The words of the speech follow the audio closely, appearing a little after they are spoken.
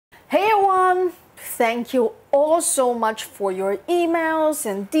Thank you all so much for your emails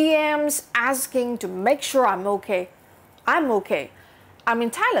and DMs asking to make sure I'm okay. I'm okay. I'm in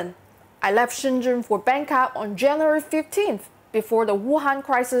Thailand. I left Shenzhen for Bangkok on January 15th before the Wuhan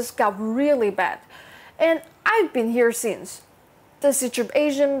crisis got really bad. And I've been here since. The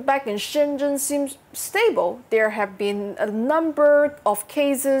situation back in Shenzhen seems stable. There have been a number of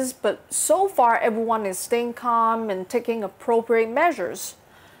cases, but so far everyone is staying calm and taking appropriate measures.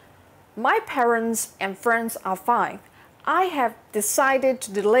 My parents and friends are fine. I have decided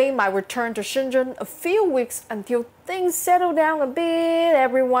to delay my return to Shenzhen a few weeks until things settle down a bit,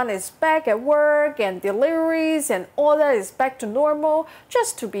 everyone is back at work and deliveries and all that is back to normal,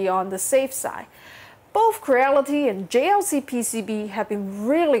 just to be on the safe side. Both Creality and JLC PCB have been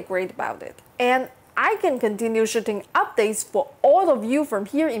really great about it, and I can continue shooting updates for all of you from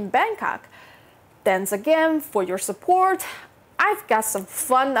here in Bangkok. Thanks again for your support. I've got some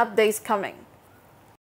fun updates coming.